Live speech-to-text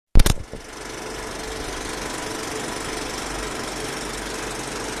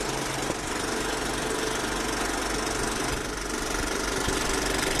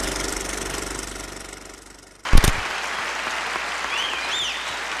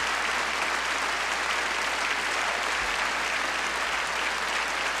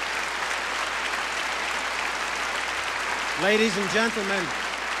Ladies and gentlemen,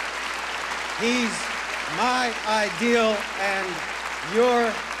 he's my ideal and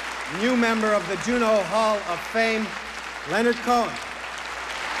your new member of the JUNO Hall of Fame, Leonard Cohen.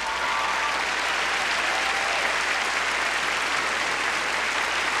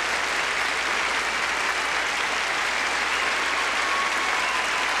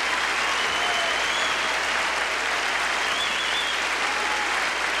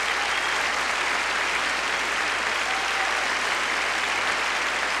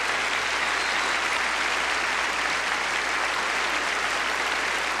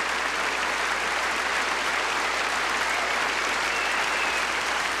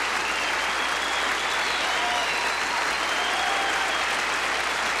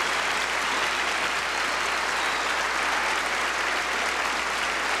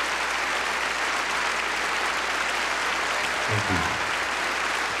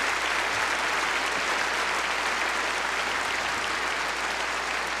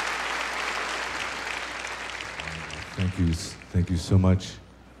 Thank you so much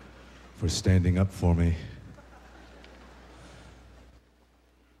for standing up for me.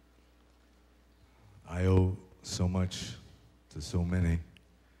 I owe so much to so many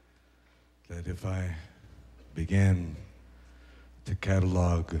that if I began to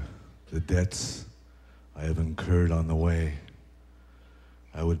catalog the debts I have incurred on the way,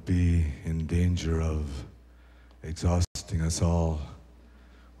 I would be in danger of exhausting us all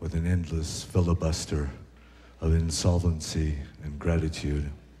with an endless filibuster of insolvency and gratitude.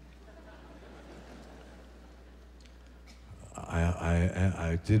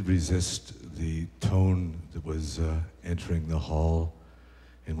 I did resist the tone that was entering the hall,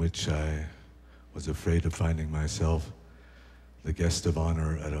 in which I was afraid of finding myself the guest of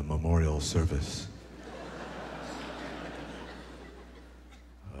honor at a memorial service.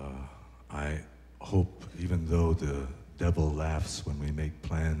 I hope, even though the devil laughs when we make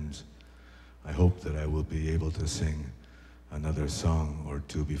plans, I hope that I will be able to sing another song or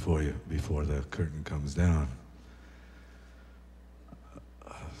two before the curtain comes down.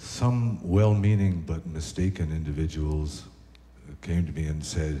 Some well-meaning but mistaken individuals came to me and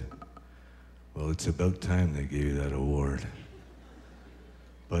said, well, it's about time they gave you that award.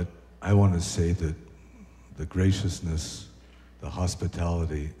 But I want to say that the graciousness, the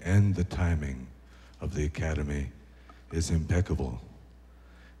hospitality, and the timing of the Academy is impeccable.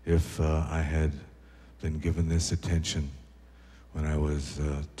 If I had been given this attention when I was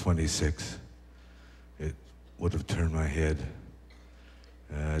 26, it would have turned my head.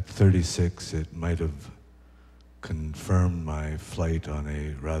 At 36, it might have confirmed my flight on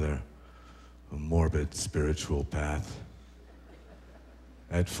a rather morbid spiritual path.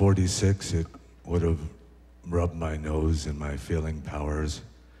 At 46, it would have rubbed my nose in my failing powers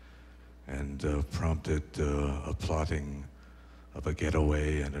and prompted a plotting of a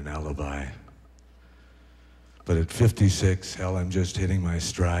getaway and an alibi. But at 56, hell, I'm just hitting my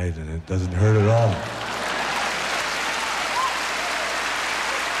stride and it doesn't hurt at all.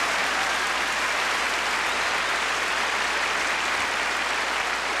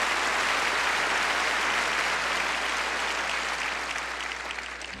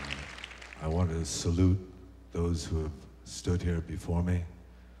 I want to salute those who have stood here before me,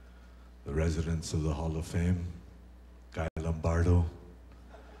 the residents of the Hall of Fame, Guy Lombardo,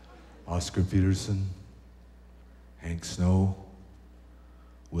 Oscar Peterson, Hank Snow,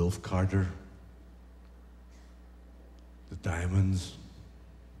 Wilf Carter, the Diamonds,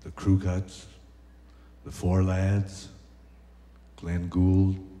 the Crew Cuts, the Four Lads, Glenn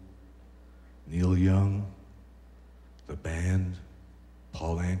Gould, Neil Young, the band,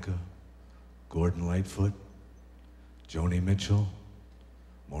 Paul Anka, Gordon Lightfoot, Joni Mitchell,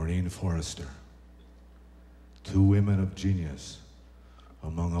 Maureen Forrester. Two women of genius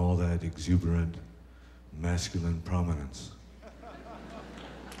among all that exuberant masculine prominence.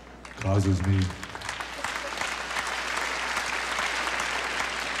 Causes me to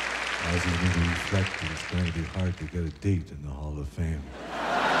reflect that it's going to be hard to get a date in the Hall of Fame.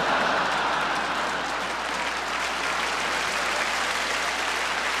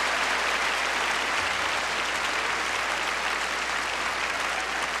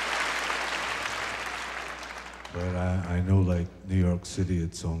 But I know, like New York City,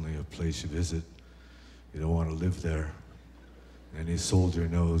 it's only a place you visit. You don't want to live there. Any soldier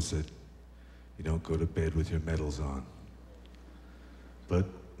knows that you don't go to bed with your medals on. But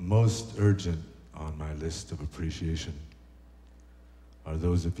most urgent on my list of appreciation are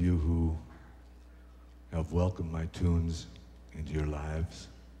those of you who have welcomed my tunes into your lives,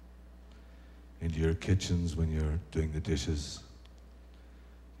 into your kitchens when you're doing the dishes,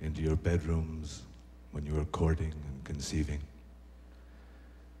 into your bedrooms when you were courting and conceiving,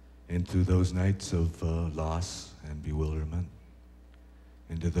 into those nights of loss and bewilderment,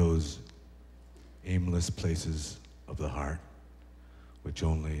 into those aimless places of the heart which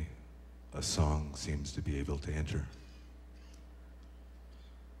only a song seems to be able to enter.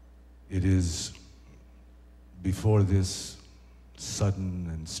 It is before this sudden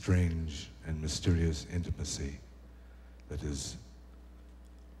and strange and mysterious intimacy that is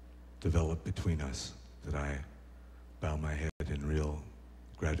developed between us that I bow my head in real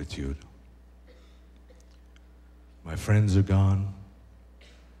gratitude. My friends are gone,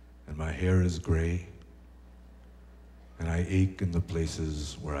 and my hair is gray, and I ache in the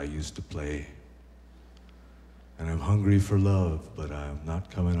places where I used to play. And I'm hungry for love, but I'm not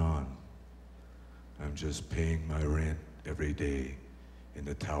coming on. I'm just paying my rent every day in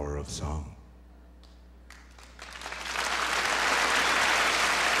the Tower of Song.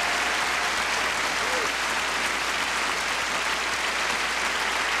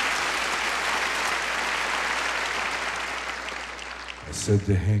 I said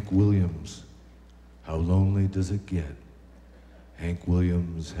to Hank Williams, how lonely does it get? Hank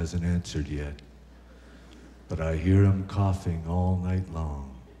Williams hasn't answered yet, but I hear him coughing all night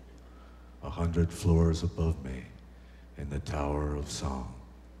long, 100 floors above me in the Tower of Song.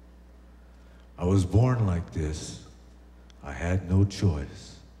 I was born like this. I had no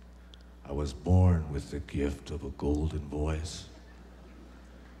choice. I was born with the gift of a golden voice.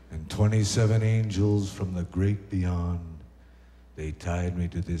 And 27 angels from the great beyond, they tied me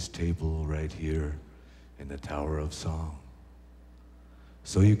to this table right here in the Tower of Song.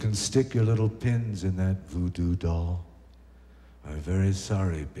 So you can stick your little pins in that voodoo doll. I'm very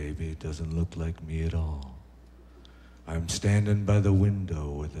sorry, baby, it doesn't look like me at all. I'm standing by the window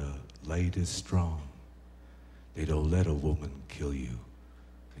where the light is strong. They don't let a woman kill you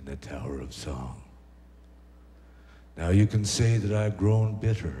in the Tower of Song. Now you can say that I've grown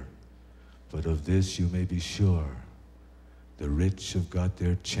bitter, but of this you may be sure. The rich have got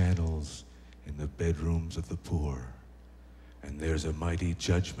their channels in the bedrooms of the poor, and there's a mighty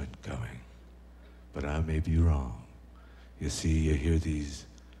judgment coming, but I may be wrong. You see, you hear these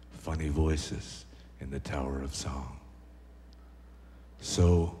funny voices in the Tower of Song.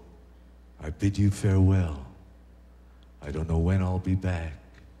 So, I bid you farewell. I don't know when I'll be back.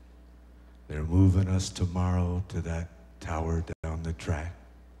 They're moving us tomorrow to that tower down the track,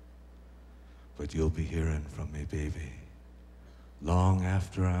 but you'll be hearing from me, baby. Long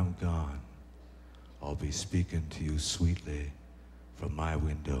after I'm gone, I'll be speaking to you sweetly from my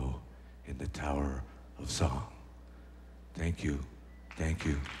window in the Tower of Song. Thank you, thank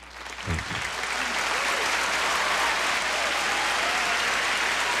you, thank you.